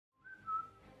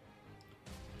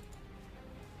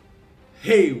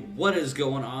Hey, what is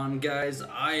going on, guys?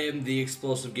 I am the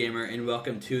Explosive Gamer, and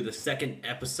welcome to the second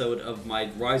episode of my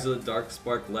Rise of the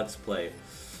Darkspark Let's Play.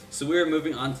 So we are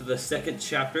moving on to the second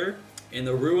chapter in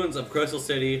the ruins of Crystal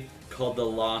City called the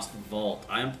Lost Vault.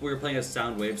 We're playing as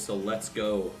Soundwave, so let's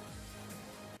go.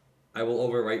 I will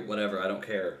overwrite whatever, I don't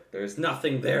care. There's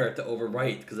nothing there to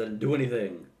overwrite because I didn't do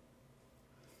anything.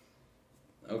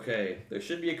 Okay, there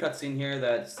should be a cutscene here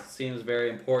that seems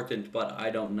very important, but I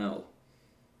don't know.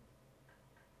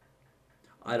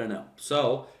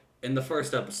 So, in the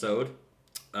first episode,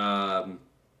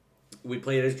 we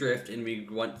played as Drift and we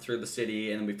went through the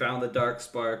city and we found the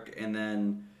Darkspark and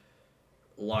then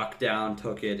Lockdown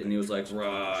took it and he was like,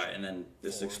 rah, and then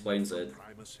this explains it.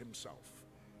 Primus himself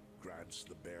grants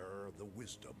the bearer the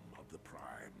wisdom of the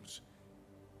primes.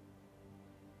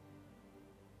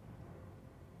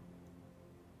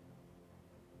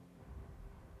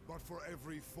 But for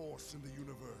every force in the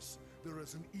universe, there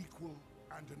is an equal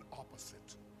and an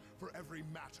opposite. For every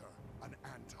matter, an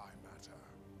antimatter.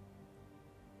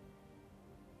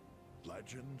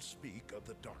 Legends speak of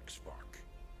the Darkspark,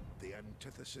 the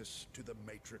antithesis to the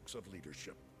matrix of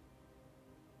leadership.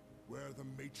 Where the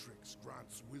matrix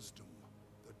grants wisdom,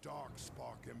 the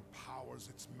Darkspark empowers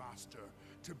its master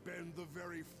to bend the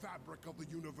very fabric of the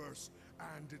universe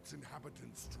and its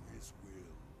inhabitants to his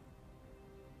will.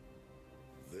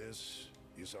 This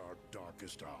is our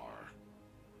darkest hour.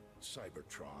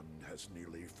 Cybertron has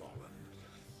nearly fallen,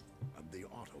 and the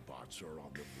Autobots are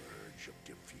on the verge of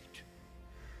defeat.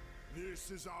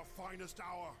 This is our finest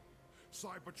hour.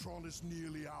 Cybertron is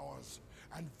nearly ours,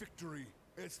 and victory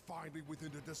is finally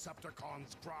within the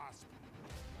Decepticons' grasp.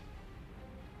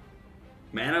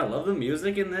 Man, I love the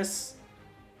music in this.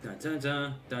 Dun dun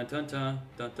dun dun dun dun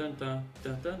dun dun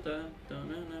dun dun dun dun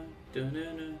dun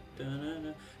dun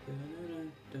dun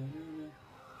dun.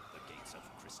 The gates of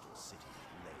Crystal City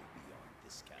lay beyond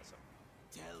this chasm.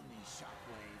 Tell me,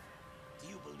 Shockwave, do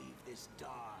you believe this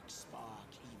dark spark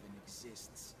even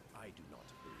exists? I do not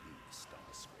believe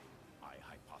Starscream. I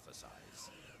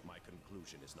hypothesize. My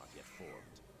conclusion is not yet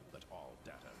formed, but all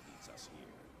data leads us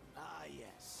here. Ah,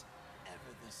 yes.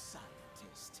 Ever the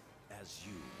scientist. As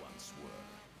you once were.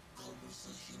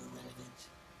 Conversation irrelevant.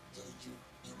 Danger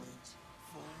imminent.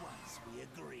 For once we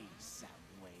agree,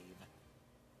 Soundwave.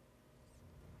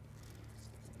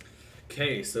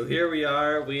 Okay, so here we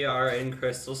are. We are in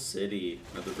Crystal City,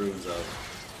 or the ruins of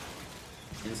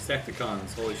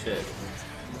Insecticons. Holy shit.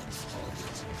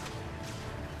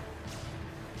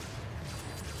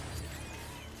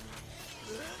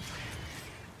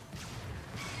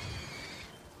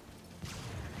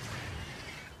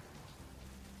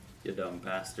 You dumb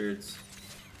bastards.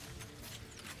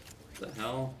 What the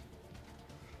hell?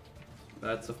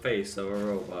 That's a face of a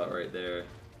robot right there.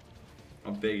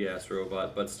 A big ass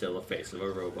robot, but still a face of a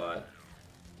robot.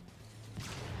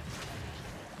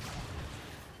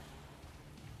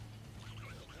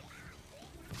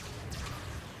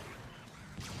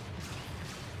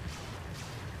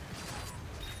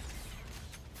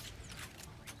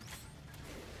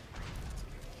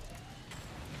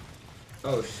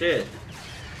 Oh shit.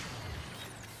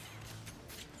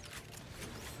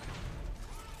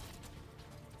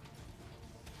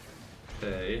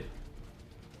 Okay.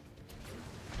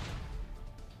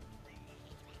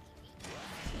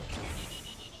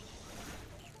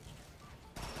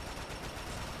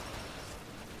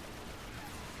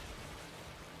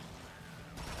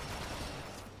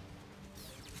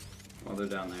 Oh, they're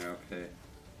down there, okay.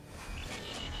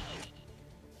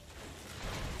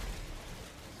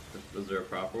 Was there a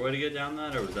proper way to get down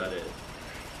that, or was that it?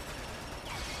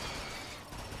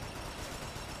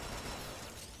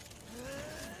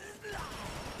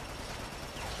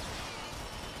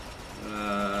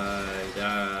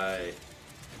 Die.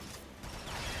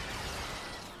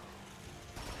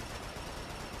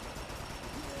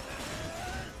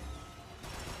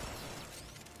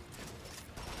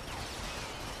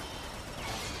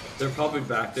 They're probably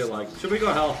back there like, should we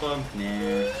go help them? Nah,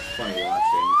 it's funny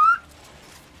watching.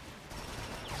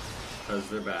 Because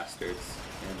they're bastards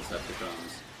and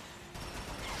Decepticons.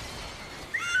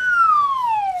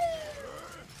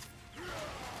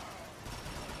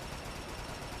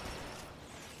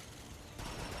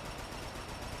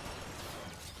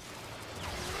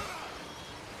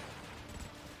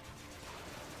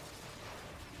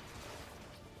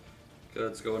 Okay,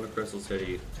 let's go into Crystal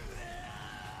City.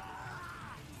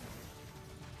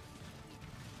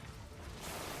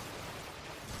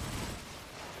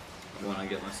 I want to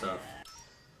get my stuff.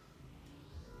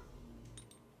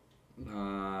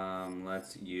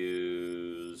 Let's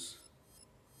use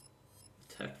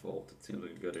Tech Volt. It seems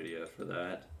like a good idea for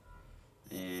that.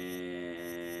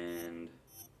 And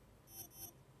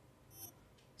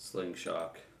Sling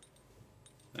shock.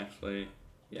 Actually,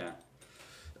 yeah.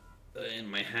 In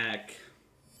my hack.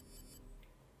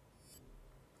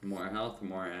 More health,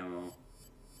 more ammo.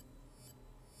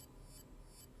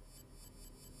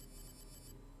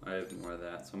 I have more of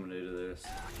that, so I'm gonna do this.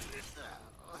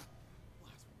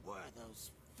 What were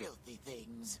those filthy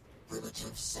things?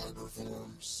 Primitive cyber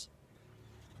forms.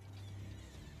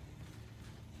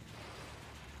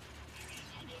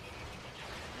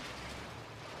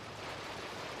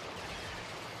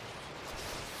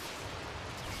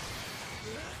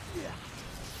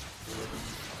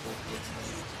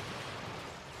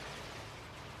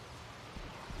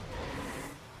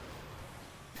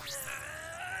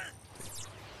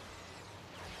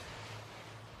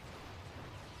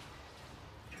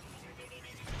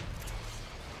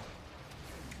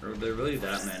 Are there really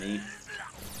that many?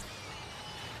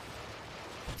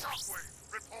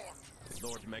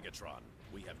 Lord Megatron,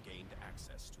 we have gained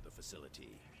access to the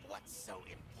facility. What's so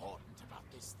important about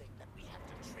this thing that we have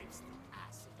to trace through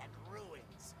acid and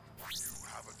ruins? You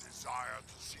have a desire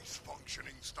to cease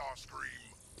functioning,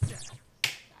 Starscream.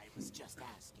 I was just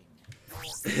asking. Your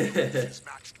ignorance is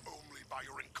matched only by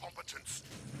your incompetence.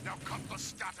 Now cut the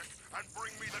static and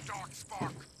bring me the Dark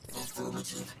Spark.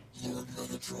 Affirmative, Lord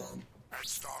Megatron. And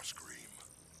Starscream,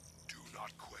 do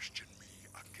not question me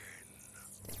again.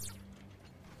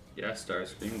 Yeah,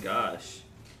 Starscream, gosh.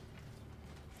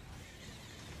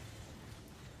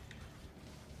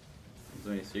 Is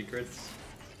there any secrets?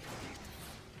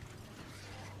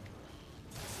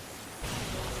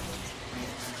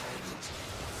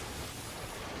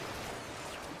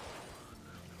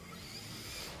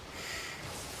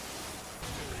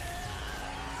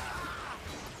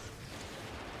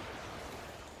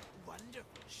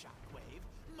 Wonderful, Shockwave.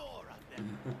 More of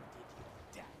them. Did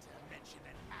your data mention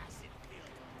an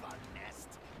acid-filled bug nest?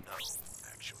 No,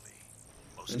 actually.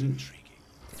 Most intriguing.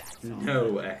 That's all.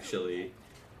 No, actually.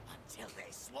 Until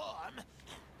they swarm.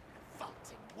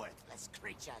 Revolting, worthless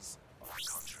creatures. On the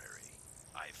contrary,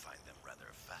 I find them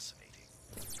rather fascinating.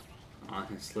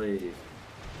 Honestly.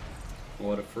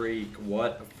 What a freak.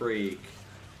 What a freak.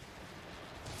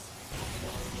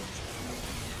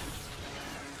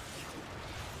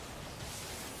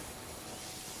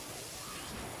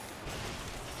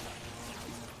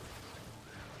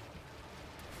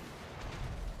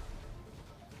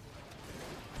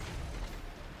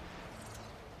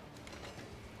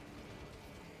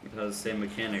 It has the same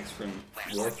mechanics from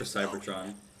War for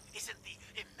Cybertron. Isn't the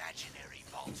imaginary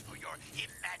vault for your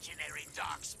imaginary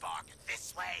dark spark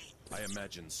this way? I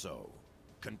imagine so.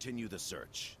 Continue the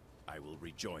search. I will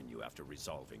rejoin you after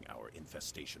resolving our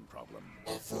infestation problem.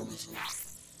 Affirmative.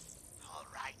 All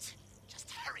right,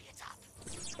 just hurry it up.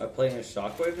 Am I playing a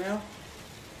Shockwave now?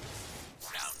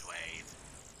 Soundwave,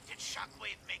 did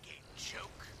Shockwave make a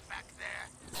joke back there?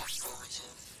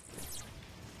 Affirmative.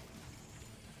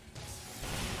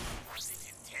 Was it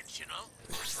intentional?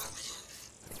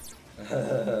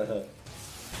 No,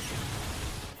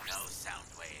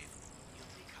 Soundwave,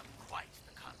 you've become quite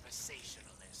the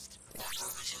conversationalist.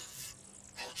 Affirmative.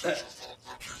 Potential fault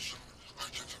location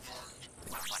identified.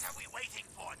 Well, what are we waiting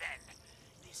for then?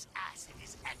 This acid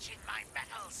is etching my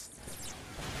metals.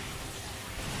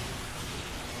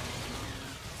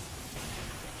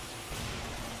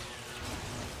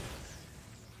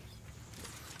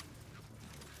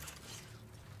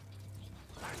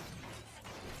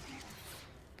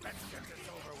 Let's get this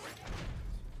over with.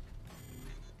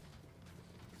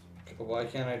 Why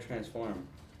can't I transform?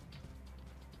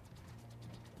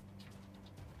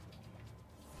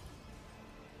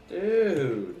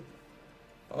 Dude!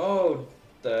 Oh,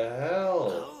 the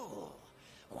hell! Oh,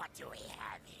 what do we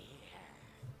have here?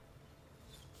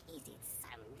 Is it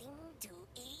something to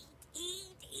eat?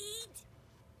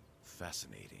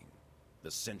 Fascinating.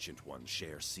 The sentient ones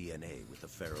share CNA with the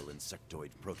feral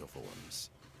insectoid protoforms.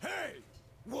 Hey!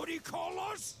 What do you call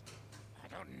us? I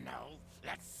don't know.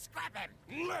 Let's scrap him.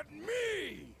 Let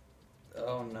me!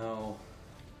 Oh no.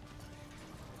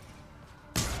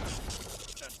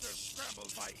 Enter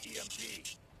scrambled by EMP.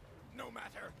 No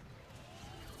matter.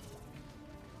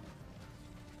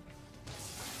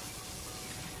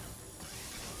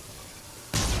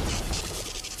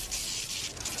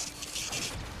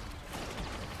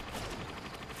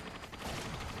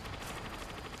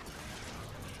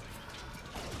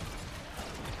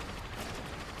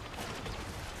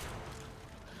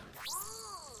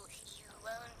 Ooh, you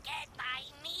won't get by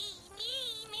me.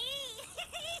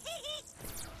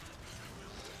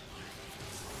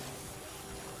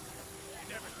 You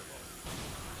never could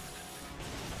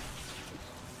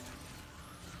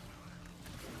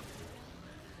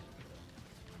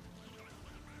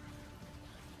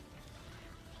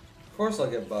course I'll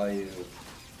get by you.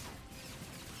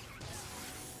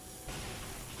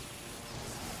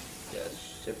 Yeah,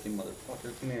 shifty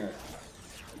motherfucker, come here.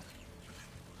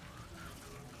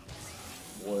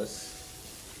 Wuss.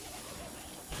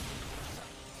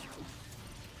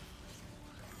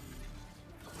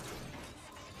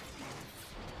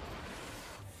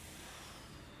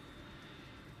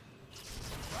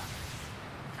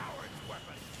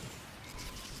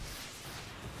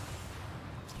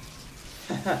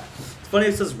 It's funny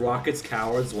it says Rocket's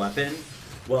coward's weapon.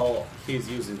 Well, he's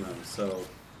using them, so.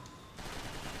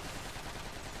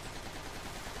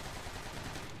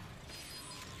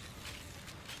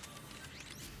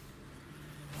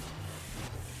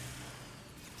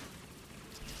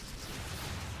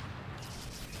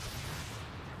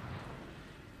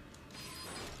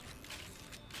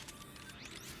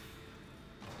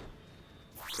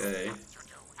 Okay.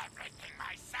 Everything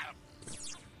myself.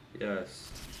 Yes.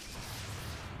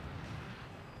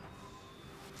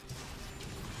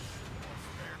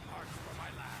 Spare parts for my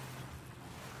lab.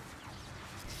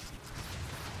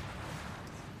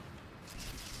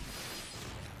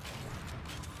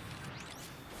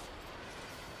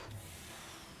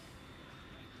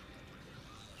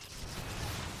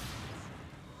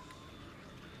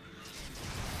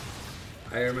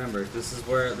 I remember. This is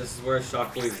where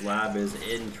Shockwave's lab is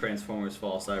in Transformers: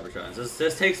 Fall of Cybertron.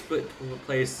 This takes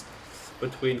place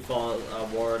between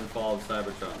War and Fall of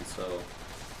Cybertron. So.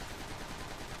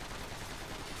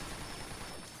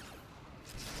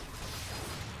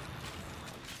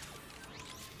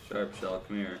 Sharp Shell,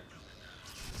 come here.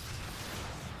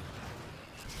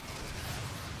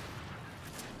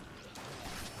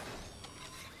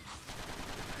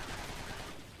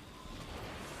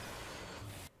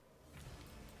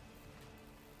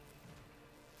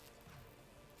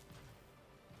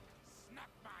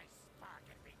 Snuff my spark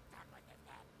and be done with it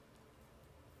then.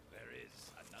 There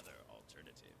is another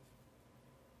alternative.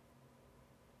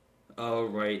 Oh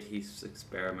right, he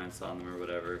experiments on them or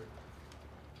whatever.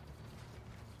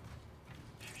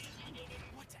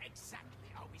 What exactly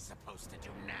are we supposed to do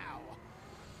now?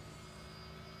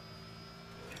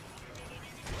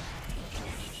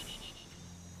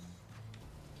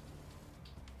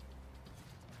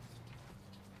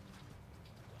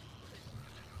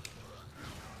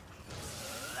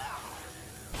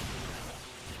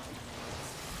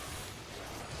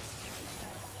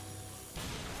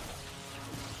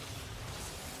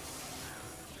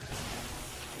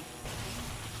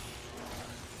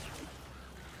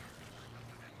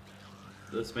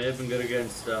 This may have been good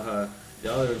against the other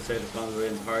Insecticons, but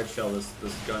in hard shell,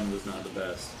 this gun was not the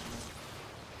best.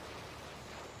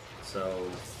 So.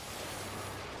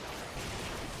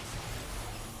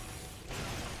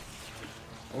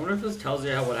 I wonder if this tells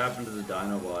you what happened to the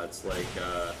Dinobots, like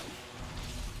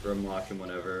Grimlock and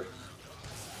whatever.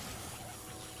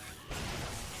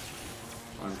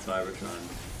 On Cybertron.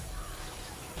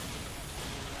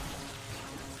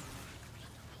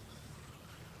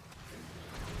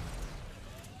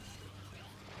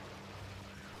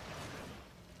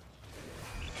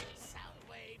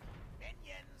 Soundwave,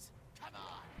 minions, come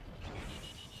on!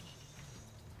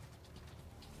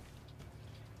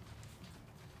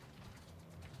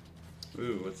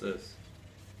 Ooh, what's this?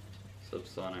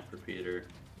 Subsonic repeater.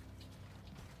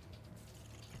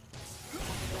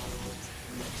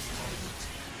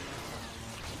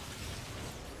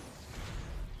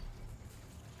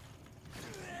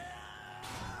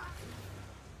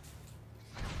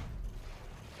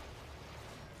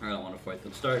 I don't want to fight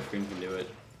them. Starscream can do it.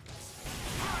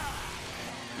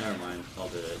 Never mind, I'll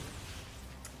do it.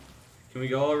 Can we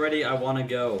go already? I want to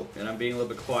go, and I'm being a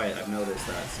little bit quiet. I've noticed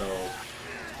that, so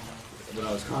when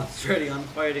I was concentrating on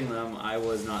fighting them, I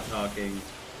was not talking.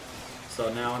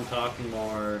 So now I'm talking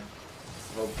more,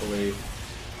 hopefully.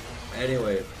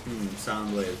 Anyway,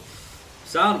 Soundwave.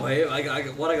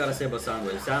 Soundwave, what I gotta say about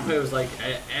Soundwave? Soundwave is like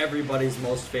everybody's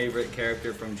most favorite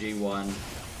character from G1.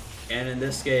 And in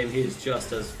this game, he's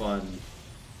just as fun.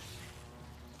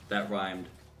 That rhymed.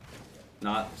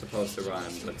 Not supposed to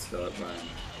rhyme, but still it rhymed.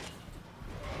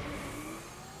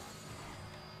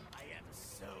 I am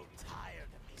so tired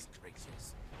of these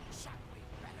creatures.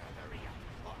 Shockwave, better hurry up,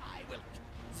 or I will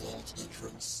Vault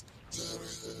entrance dead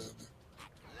ahead.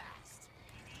 at last.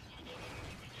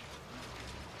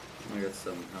 I got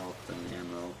some health and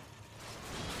ammo.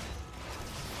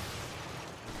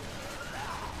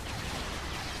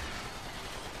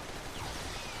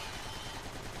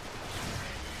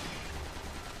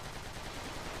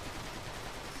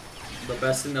 The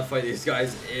best thing to fight these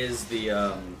guys is the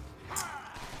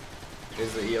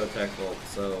EOTech Volt.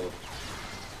 So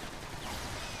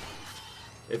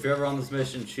if you're ever on this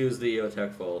mission, choose the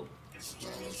EOTech Volt.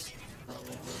 Status. Battle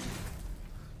wave.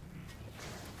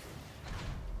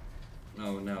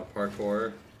 Oh no,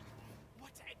 parkour.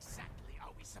 What exactly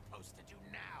are we supposed to do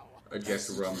now? Eject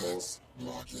rumble. Acid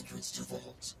block entrance to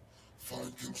vault.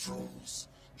 Find controls.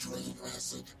 Drain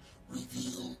acid.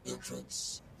 Reveal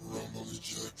entrance. Rumble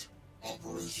eject.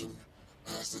 Operation.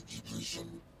 Acid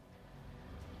depletion.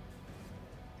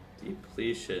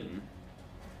 Depletion.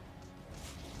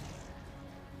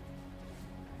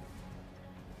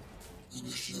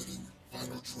 Initiating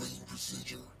final drain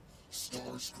procedure.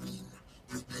 Starscream.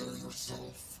 Prepare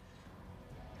yourself.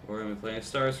 We're gonna be playing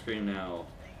Starscream now.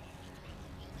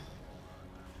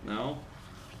 No?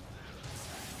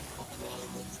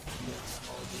 Acquiring next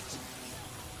target.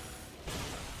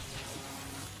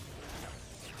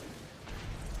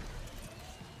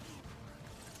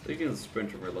 You can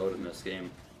sprint and reload in this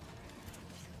game.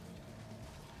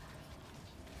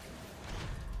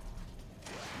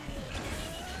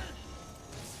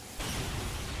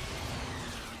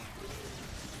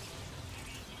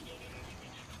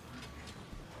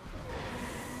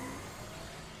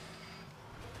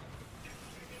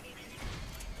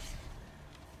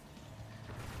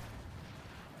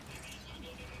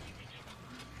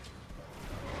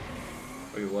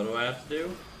 Wait, what do I have to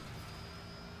do?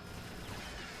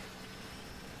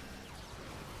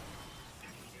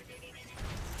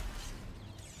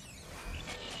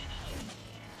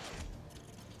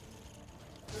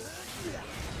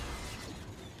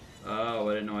 Oh,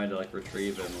 I didn't know I had to like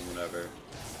retrieve him or whatever.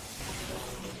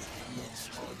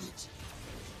 Next target.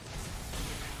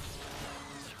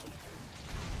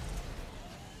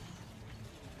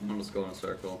 I'll just go in a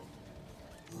circle.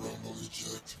 Rumble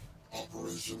eject.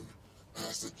 Operation.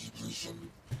 Acid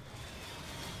depletion.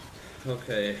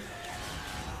 Okay.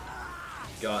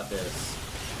 Got this.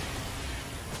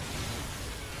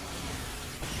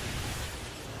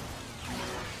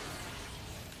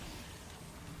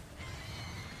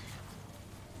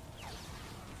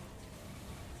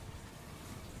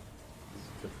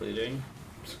 Depleting.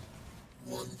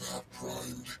 One vat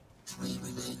primed. 3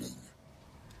 remaining.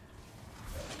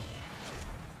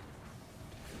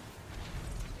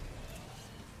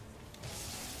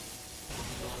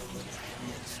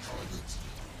 Next target.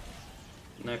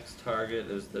 Next target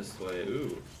is this way.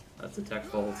 Ooh, that's a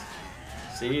tech bolt.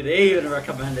 See, they even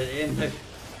recommend it in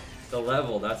the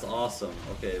level. That's awesome.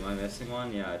 Okay, am I missing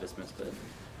one? Yeah, I just missed it.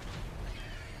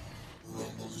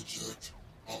 Rumble eject.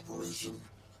 Operation.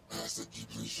 Acid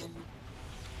depletion.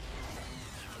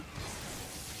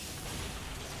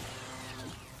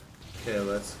 Okay,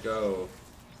 let's go.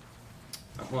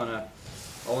 I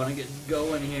wanna get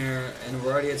going here, and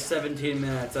we're already at 17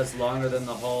 minutes. That's longer than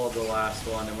the haul of the last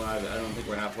one, and I don't think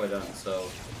we're halfway done. So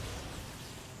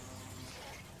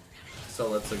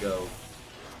let's go.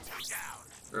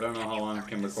 I don't know how long I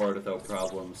can record without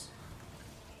problems,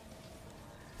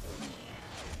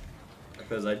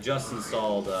 because I just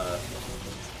installed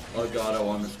Elgato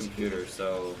on this computer,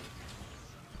 so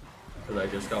because I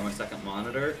just got my second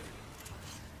monitor.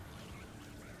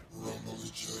 Rumble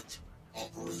eject.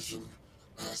 Operation.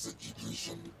 Acid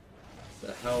depletion.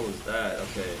 The hell is that?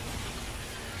 Okay.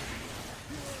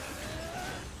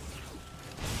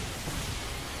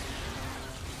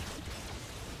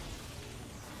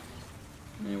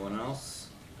 Anyone else?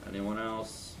 Anyone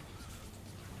else?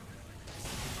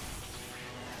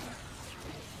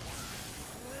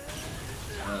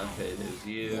 Okay, there's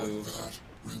you. One vat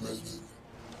remaining.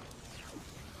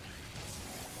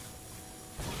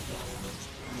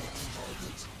 Next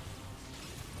target.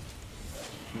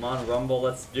 Come on, Rumble,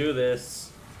 let's do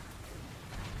this.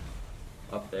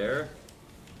 Up there.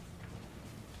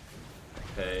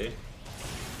 Okay.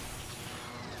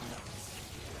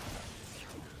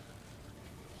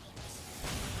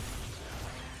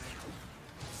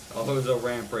 Oh, there's a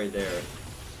ramp right there.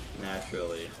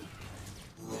 Naturally.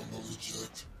 Rumble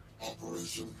eject.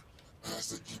 Operation.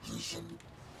 Acid depletion.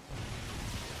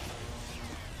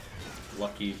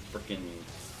 Lucky frickin'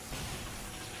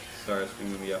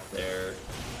 Starscream gonna be up there,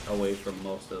 away from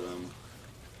most of them.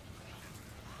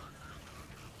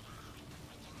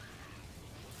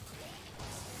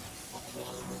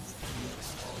 Acquiring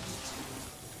next target.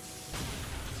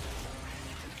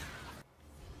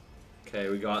 Okay,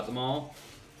 we got them all.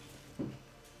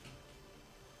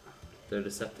 They're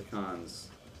Decepticons.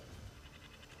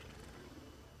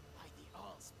 By the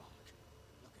Allspark.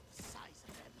 Look at the size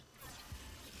of them.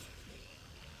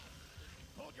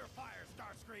 Hold your fire,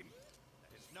 Starscream.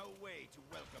 That is no way to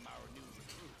welcome our new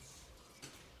recruits.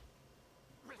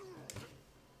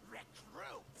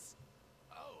 Recruits?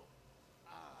 Oh,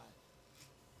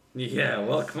 Yeah,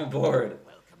 welcome aboard.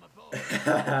 welcome aboard.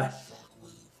 Shockwave.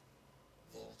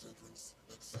 Vault entrance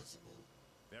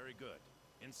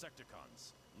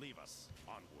Insecticons, leave us.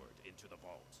 Onward into the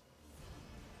vault.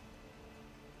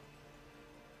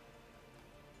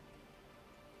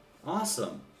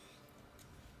 Awesome.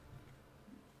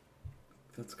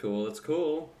 That's cool, that's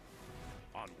cool.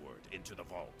 Onward into the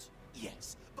vault.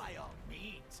 Yes, by all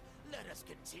means. Let us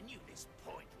continue this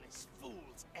pointless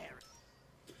fool's errand.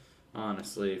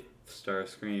 Honestly,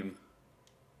 Starscream.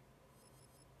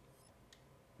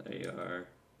 There you are.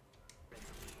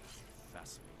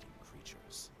 Fascinating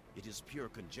creatures. It is pure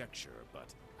conjecture,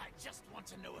 but I just want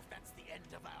to know if that's the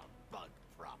end of our bug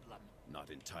problem. not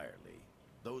entirely.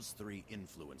 Those three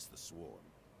influence the swarm,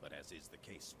 but as is the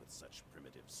case with such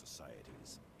primitive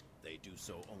societies, they do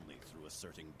so only through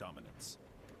asserting dominance.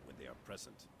 When they are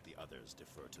present, the others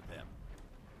defer to them.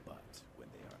 But when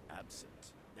they are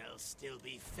absent... There'll still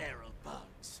be feral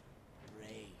bugs.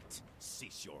 Great.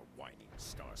 Cease your whining,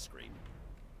 Starscream.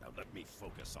 Now let me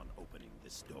focus on opening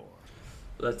this door.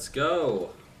 Let's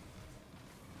go.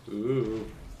 Ooh.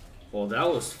 Well, that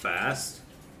was fast.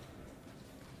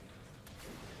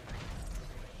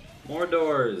 More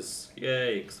doors.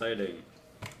 Yay, exciting.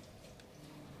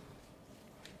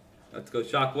 Let's go,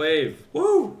 Shockwave.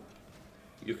 Woo!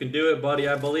 You can do it, buddy.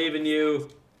 I believe in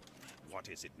you. What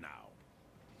is it now?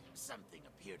 Something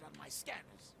appeared on my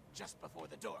scanners just before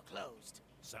the door closed.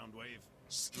 Soundwave?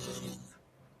 Scanning.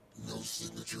 No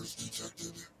signatures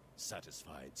detected.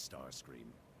 Satisfied,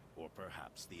 Starscream? Or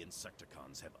perhaps the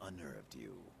Insecticons have unnerved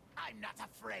you? I'm not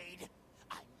afraid.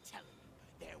 I'm telling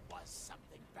you, there was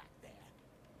something back there.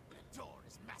 The door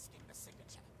is masking the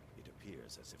signature. It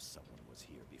appears as if someone was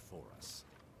here before us,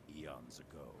 eons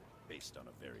ago, based on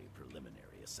a very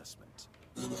preliminary assessment.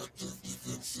 Inactive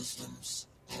defense systems.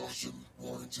 Caution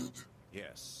warranted.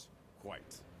 Yes,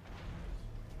 quite.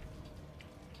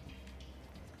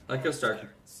 Like a star.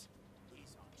 He's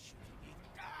on shooting me.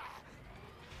 Ah!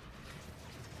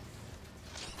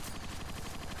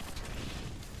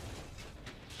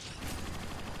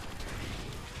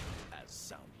 As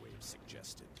Soundwave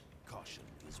suggested, caution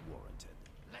is warranted.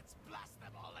 Let's blast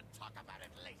them all and talk about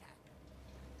it later.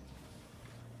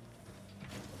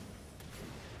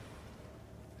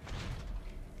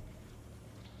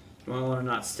 You might want to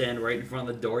not stand right in front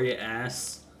of the door, you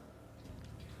ass.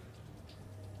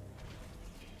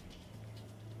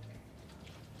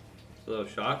 So,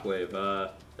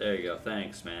 Shockwave, there you go.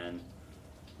 Thanks, man.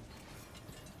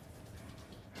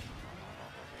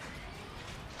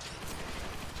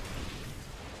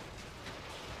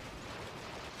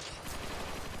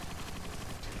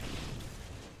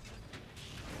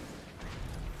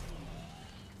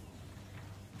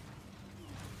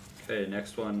 Okay,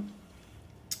 next one.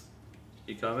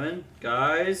 You coming?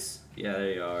 Guys? Yeah,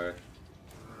 there you are.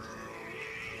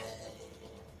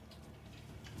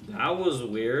 That was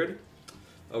weird.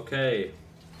 Okay.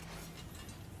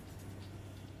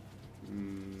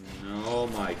 Oh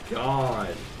my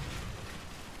god.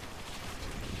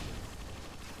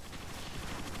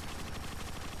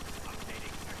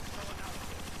 Updating technical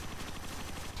analysis.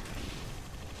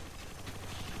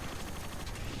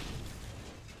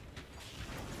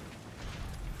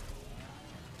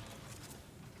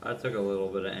 I took a little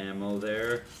bit of ammo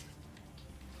there.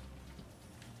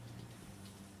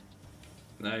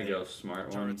 There you go, smart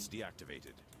one. Turrets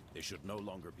deactivated. They should no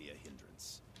longer be a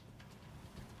hindrance.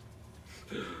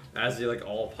 As they like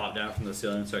all pop down from the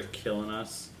ceiling and start killing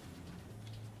us.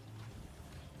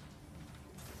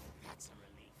 That's a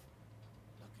relief.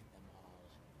 Look at them all.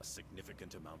 A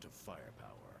significant amount of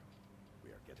firepower.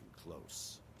 We are getting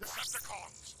close.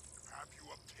 Decepticons, have you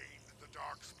obtained the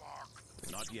Dark Spark?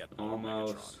 Not yet,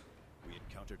 Almost. Megatron. We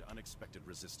encountered unexpected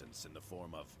resistance in the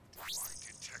form of... Do I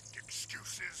detect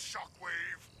excuses,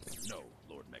 Shockwave? No,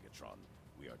 Lord Megatron.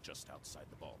 We are just outside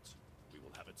the vault. We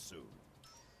will have it soon.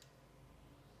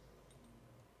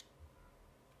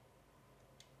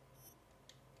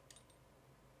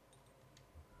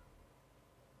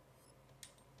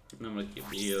 I'm gonna keep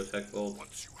the EOTech Vault.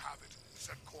 Once you have it,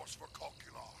 set course for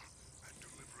Calcular and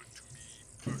deliver it to me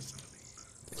personally.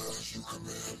 As you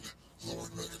command,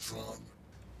 Lord Megatron.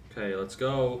 Okay, let's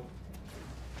go.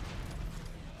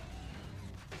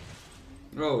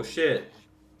 Oh shit.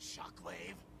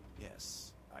 Shockwave.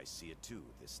 Yes, I see it too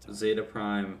this time. Zeta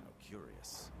Prime. How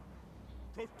curious.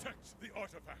 Protect the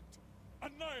artifact.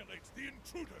 Annihilate the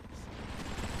intruders.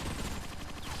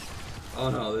 Oh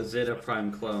no, the Zeta Prime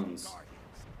clones. Guardians.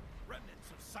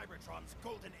 Remnants of Cybertron's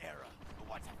golden era.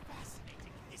 What a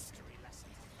fascinating history lesson.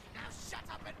 Now shut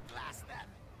up and blast them.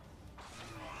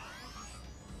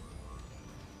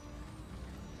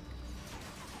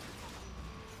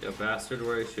 You bastard,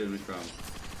 where are you shooting me from?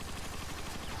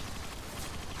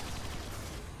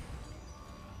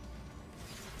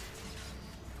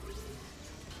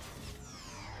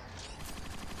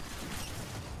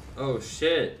 Oh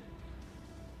shit.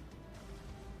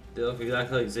 They look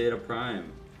exactly like Zeta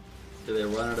Prime. Did they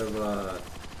run out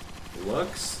of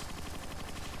looks?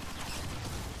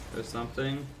 Or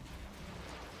something?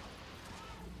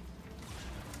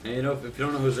 And you know, if you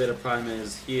don't know who Zeta Prime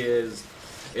is, he is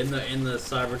in the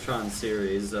Cybertron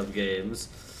series of games.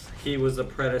 He was the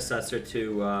predecessor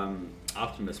to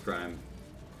Optimus Prime.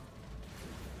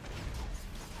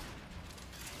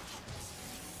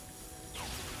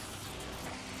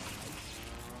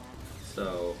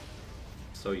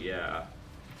 So yeah.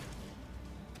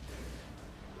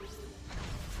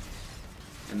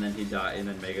 And then he died, and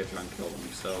then Megatron killed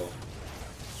him, so...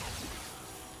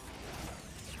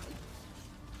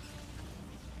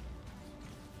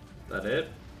 That it?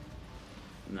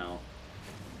 No.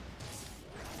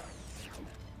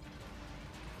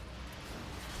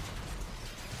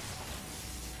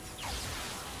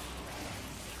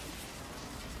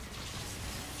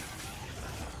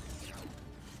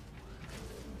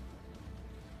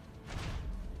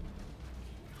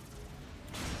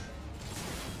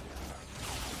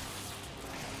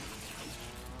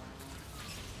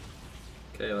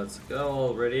 Okay, let's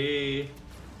go. Ready?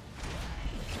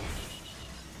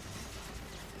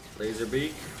 Laser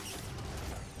beak.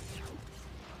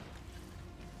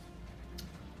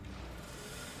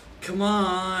 Come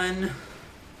on. I'm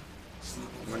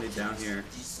already down here.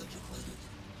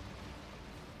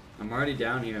 I'm already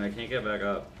down here and I can't get back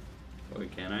up. Oh,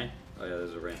 wait, can I? Oh yeah,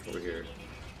 there's a ramp over here.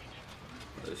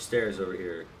 Oh, there's stairs over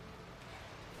here.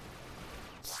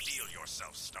 Steel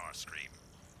yourself, Starscream.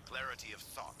 Clarity of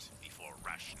thought before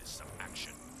rashness of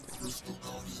action. Crystal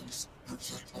Guardians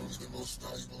protect only the most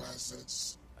valuable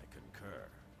assets. I concur.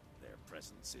 Their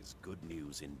presence is good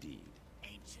news indeed.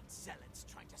 Ancient zealots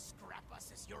trying to scrap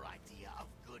us is your idea of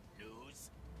good news?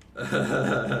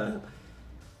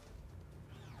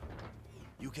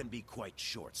 You can be quite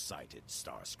short-sighted,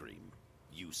 Starscream.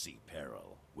 You see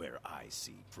peril where I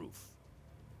see proof.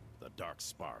 The dark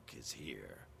spark is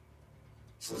here.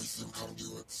 Tracing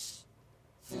conduits.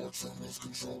 4 terminals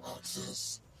control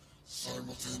access.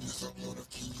 Simultaneous upload of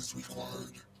keys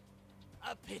required.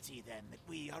 A pity then that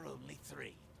we are only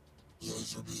 3.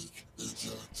 Laserbeak,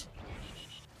 eject.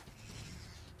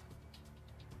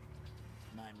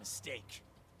 My mistake.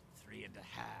 3.5.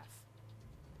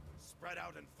 Spread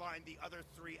out and find the other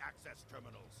 3 access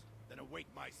terminals. Then await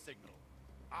my signal.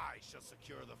 I shall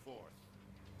secure the 4th.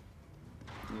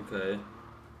 Okay.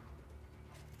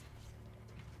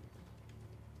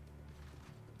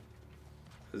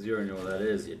 Because you already know what that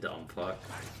is, you dumb fuck.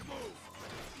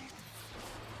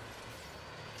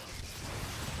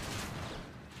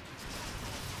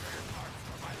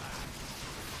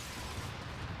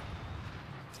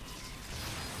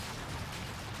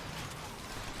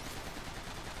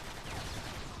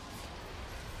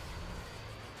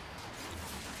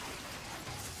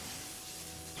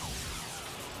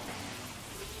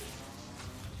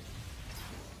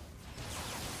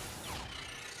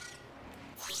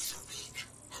 Laserbeak,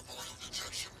 immortal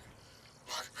detection.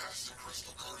 Bypassing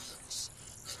Crystal Guardians.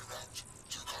 En route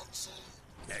to console.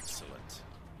 Excellent.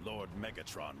 Lord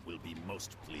Megatron will be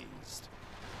most pleased.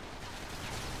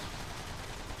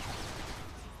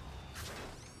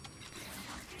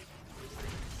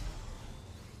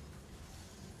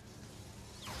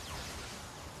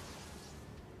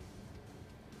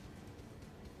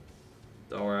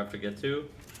 That's where I have to get to?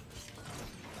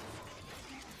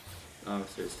 Oh,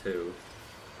 there's 2.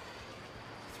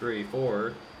 3,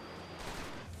 4.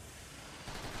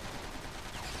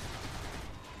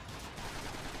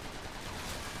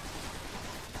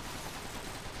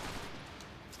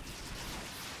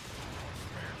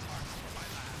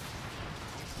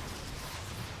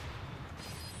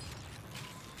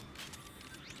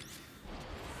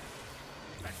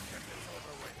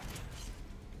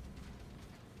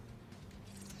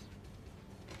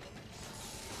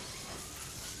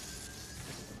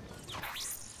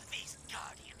 These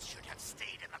Guardians should have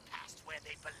stayed in the past where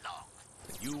they belong.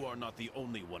 You are not the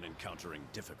only one encountering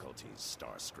difficulties,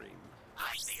 Starscream.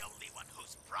 I'm the only one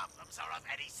whose problems are of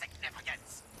any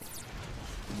significance.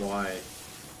 Why?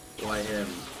 Why him?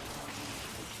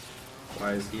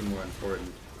 Why is he more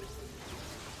important?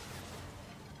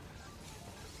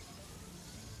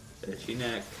 Itchy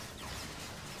neck.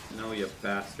 No, you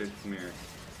bastard. Come here.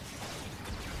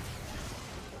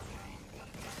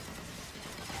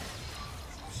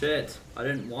 Shit. I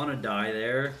didn't want to die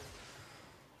there.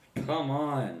 Come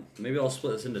on. Maybe I'll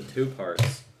split this into 2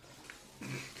 parts. I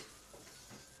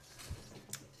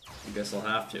guess I'll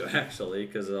have to, actually,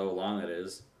 because of how long it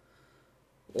is.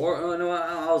 Or, oh no,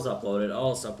 I'll just upload it.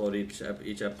 I'll just upload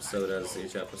each episode as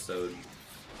each episode.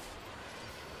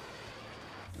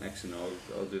 Actually, no,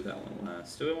 I'll do that one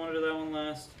last. Do I want to do that one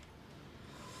last?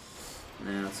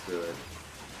 Nah, let's do it.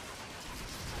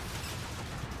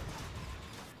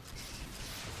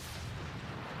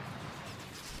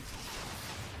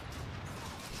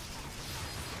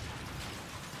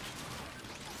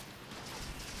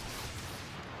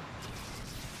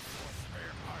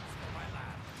 Spare parts for my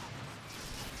lab.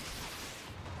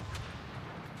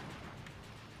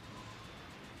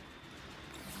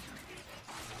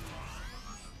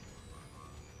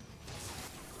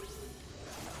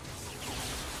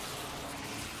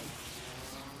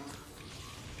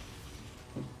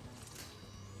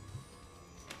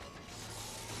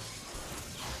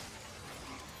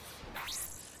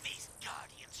 These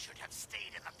guardians should have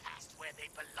stayed in the past where they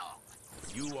belong.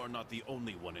 You are not the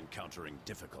only one encountering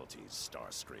difficulties,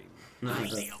 Starscream. I'm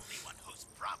the only one whose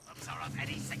problems are of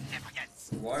any significance.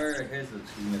 Why are his of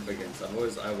significance?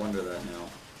 I wonder that now.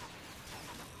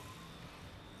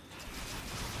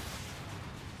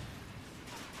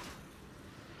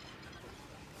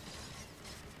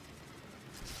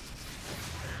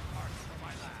 Spare parts for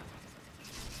my lab.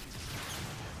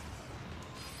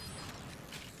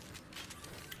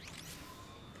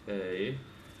 Okay.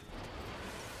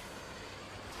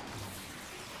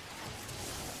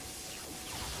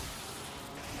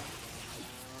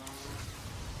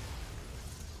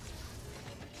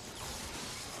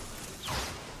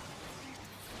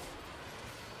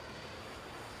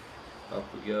 Up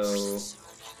we go. Zero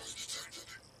anomaly detected.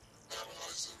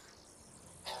 Analyzing.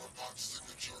 Power box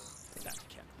signature. That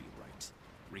can't be right.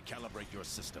 Recalibrate your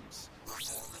systems.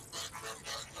 Performing background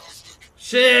diagnostic.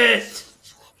 Shit!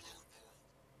 To upload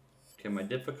point. Okay, my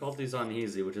difficulty's on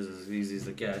easy, which is as easy as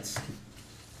it gets.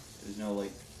 There's no,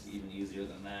 like, even easier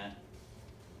than that.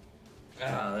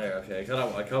 Ah, there, okay. I cut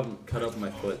up my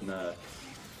foot, and the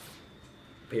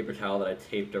paper towel that I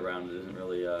taped around it isn't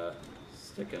really,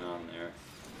 sticking on there.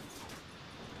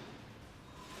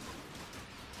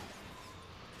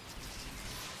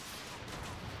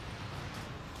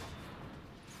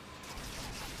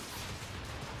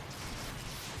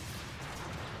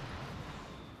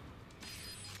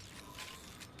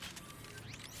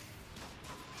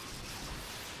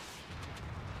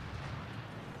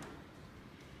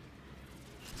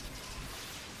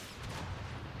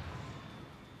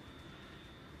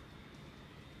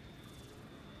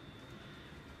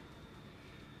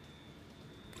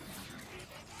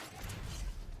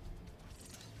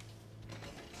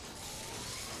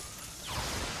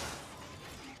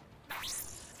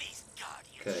 These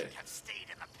guardians Okay. should have stayed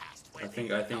in the past where I they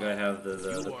think I belong. have the You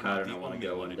are not pattern the I want to only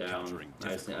go one in down. encountering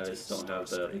I just don't have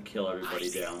difficulties, the kill everybody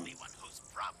I'm the down. only one whose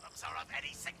problems are of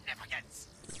any significance.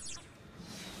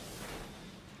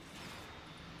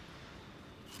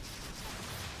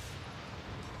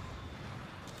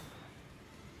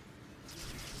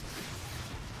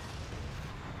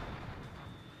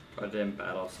 Goddamn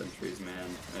battle sentries, man.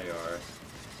 They are.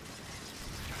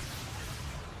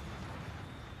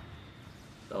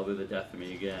 That'll be the death of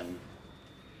me again.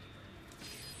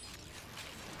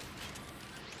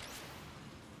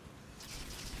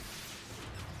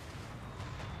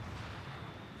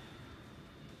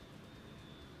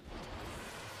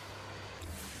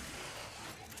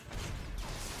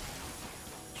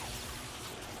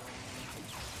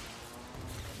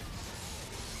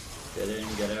 Get in,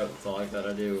 get out, that's all I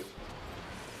gotta do.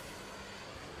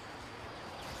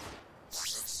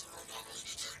 Sensor anomaly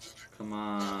detected. Come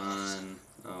on.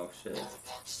 Oh shit. Power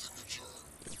box signature.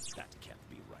 That can't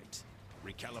be right.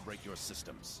 Recalibrate your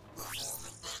systems.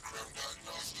 Performing background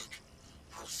diagnostic.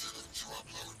 Proceeding to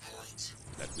upload point.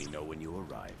 Let me know when you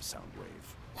arrive, Soundwave.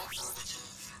 Affirmative.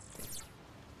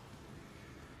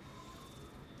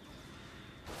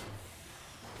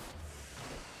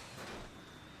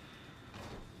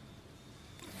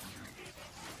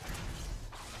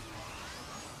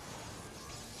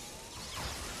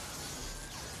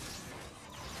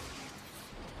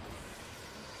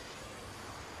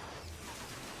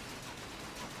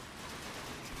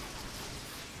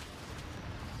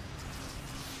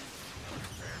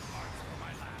 Spare parts for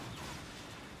my lab.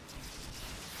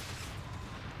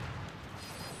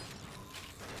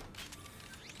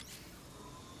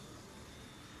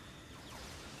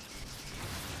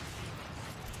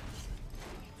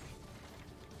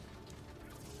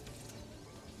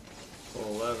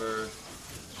 Pull lever.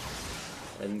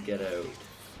 And get out.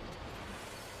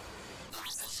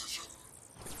 Position.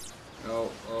 Oh,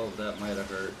 that might have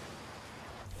hurt.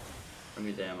 Give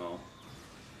me demo.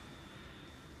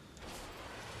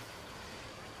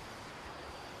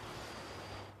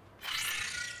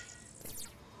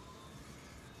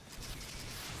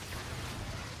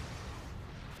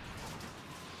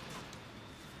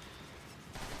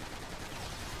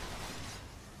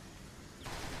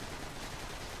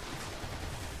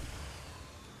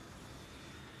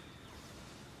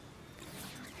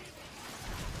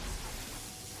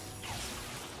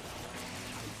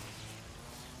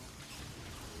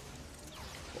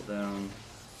 down.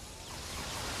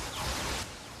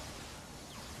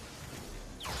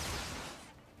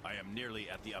 I am nearly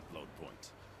at the upload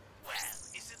point. Well,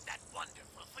 isn't that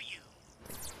wonderful for you?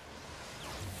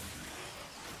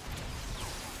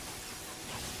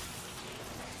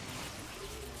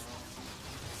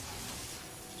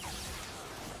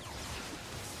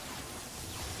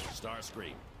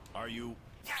 Starscream, are you...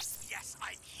 Yes,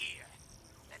 I'm here.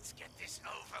 Let's get this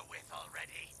over with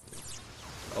already.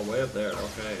 Oh, way up there.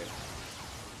 Okay.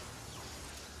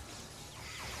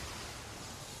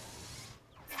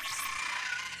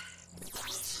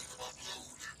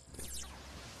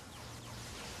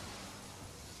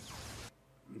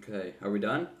 Okay, are we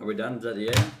done? Are we done? Is that the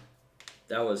end?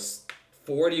 That was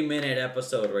 40-minute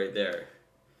episode right there.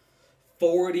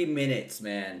 40 minutes,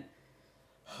 man.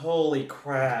 Holy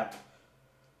crap.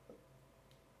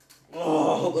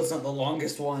 Oh, that's not the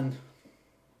longest one.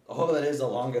 Oh, that is the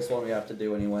longest one we have to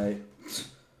do anyway.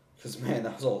 Because, man,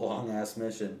 that was a long-ass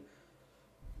mission.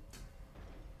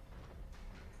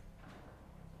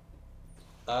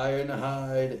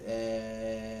 Ironhide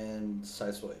and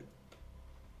Sideswipe.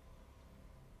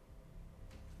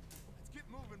 Let's get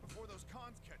moving before those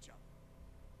cons catch up.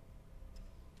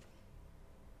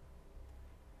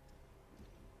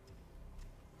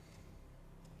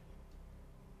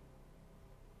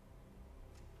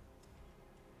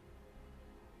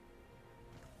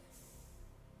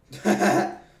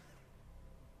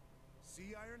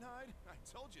 See, Ironhide? I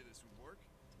told you this would work.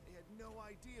 They had no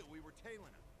idea we were tailing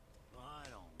them. I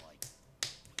don't like it.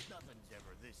 Nothing's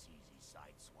ever this easy,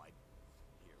 Sideswipe.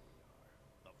 Here we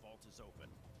are. The vault is open.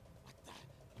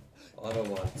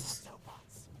 Autobots.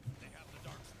 Autobots. They have the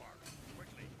dark spark.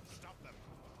 Quickly, stop them.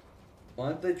 Why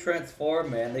don't they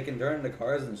transform, man? They can turn into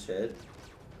cars and shit.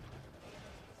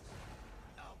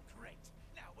 Oh, great.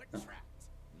 Now we're trapped.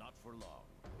 Not for long.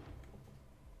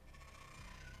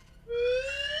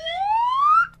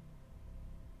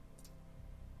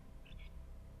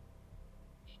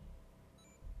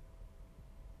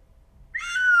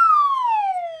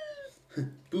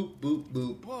 Boop, boop,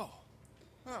 boop. Whoa,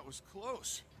 that was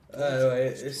close. Anyway,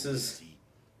 this is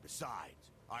Besides,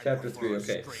 I chapter prefer 3,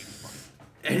 okay. straight fight.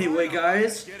 Anyway,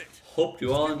 guys, Get it. hope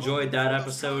you all enjoyed that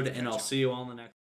episode, and I'll see you all in the next